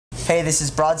Hey, this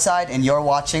is Broadside, and you're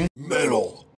watching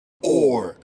Metal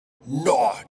or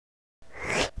Not.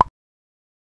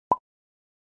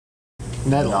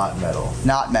 Metal. Not metal.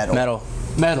 Not metal. Metal.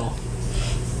 Metal.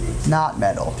 Not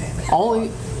metal. Damn it.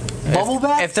 Only bubble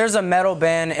bath? If there's a metal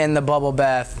band in the bubble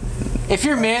bath, If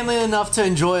you're manly enough to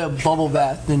enjoy a bubble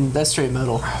bath, then that's straight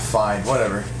metal. Fine,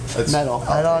 whatever. It's Metal.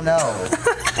 I don't know.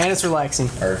 And it's relaxing.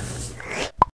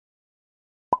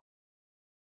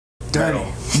 Dirty.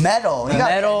 Metal. You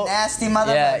gotta Metal- be a nasty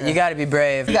motherfucker. yeah, you gotta be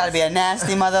brave. You gotta be a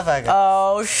nasty motherfucker.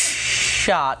 Oh,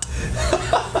 shot.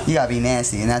 You gotta be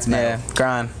nasty, and that's Yeah, metal.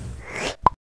 grime.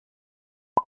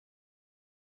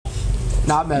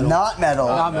 Not metal. Not metal.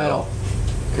 Not metal.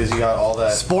 Because you got all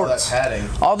that, Sports. padding.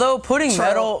 Although putting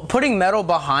True. metal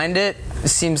behind it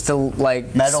seems to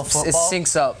like Metal it football?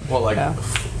 syncs up. Well, like, Yeah.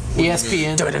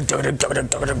 ESPN. Coming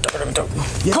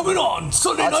on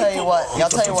Sunday I'll night tell you what. football. I'll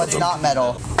tell you what's not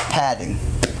metal. Padding.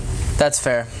 That's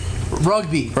fair.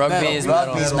 Rugby. Rugby Metal. is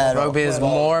metal. Rugby's metal. Rugby is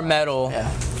more metal. Yeah.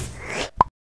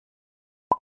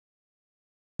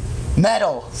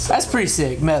 Metal. That's pretty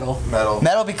sick. Metal. metal.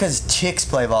 Metal because chicks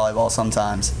play volleyball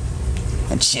sometimes,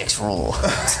 and chicks rule.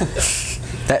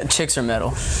 That chicks are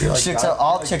metal. You're Chicks are-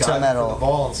 all you're chicks are diving metal. For the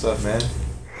ball and stuff, man.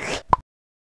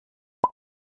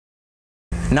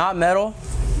 Not metal,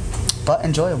 But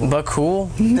enjoyable. but cool.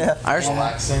 Yeah. Irish.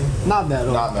 Relaxing. Not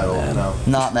metal. Not metal. Yeah. No.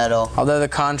 Not metal. Although the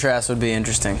contrast would be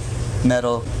interesting.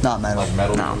 Metal. Not metal. Like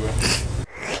metal. No.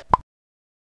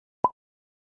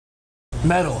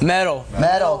 Metal. Metal.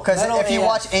 Metal. Because Metal if you AF.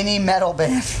 watch any metal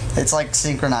band, it's like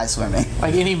synchronized swimming.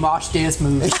 Like any mosh dance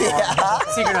move. Yeah.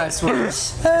 Synchronized swim.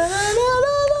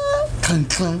 Clunk,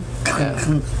 clunk, clunk,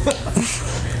 clunk.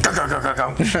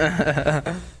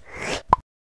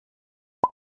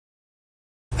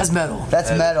 That's metal.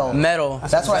 That's metal. Metal.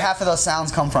 That's where half of those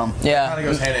sounds come from. Kind of Yeah.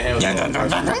 goes hand in hand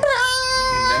with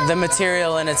The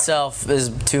material in itself is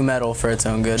too metal for its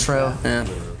own good. True. Yeah.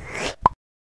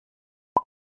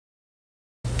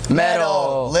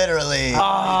 Metal. Literally.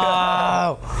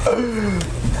 Oh.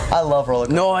 I love roller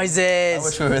coasters. I Noises.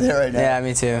 wish we were there right now. Yeah,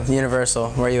 me too. Universal.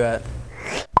 Where you at?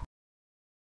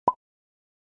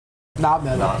 Not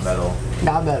metal. Not metal.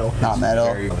 Not metal. Not metal.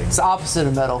 Very, like, It's the opposite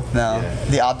of metal. No. Yeah.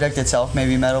 The object itself may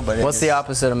be metal, but What's the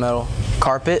opposite of metal?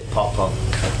 Carpet. pop punk.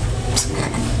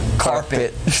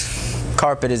 Carpet.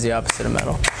 Carpet is the opposite of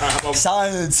metal.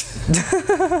 Science.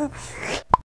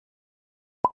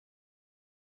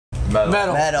 Metal.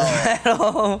 Metal. Metal.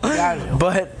 Metal. Gotta do.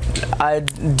 But I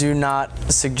do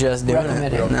not suggest doing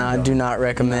Recommend it. it. No, I do not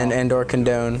recommend and or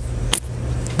condone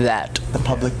that. The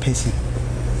public pissing.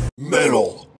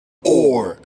 Metal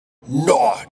or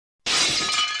Not.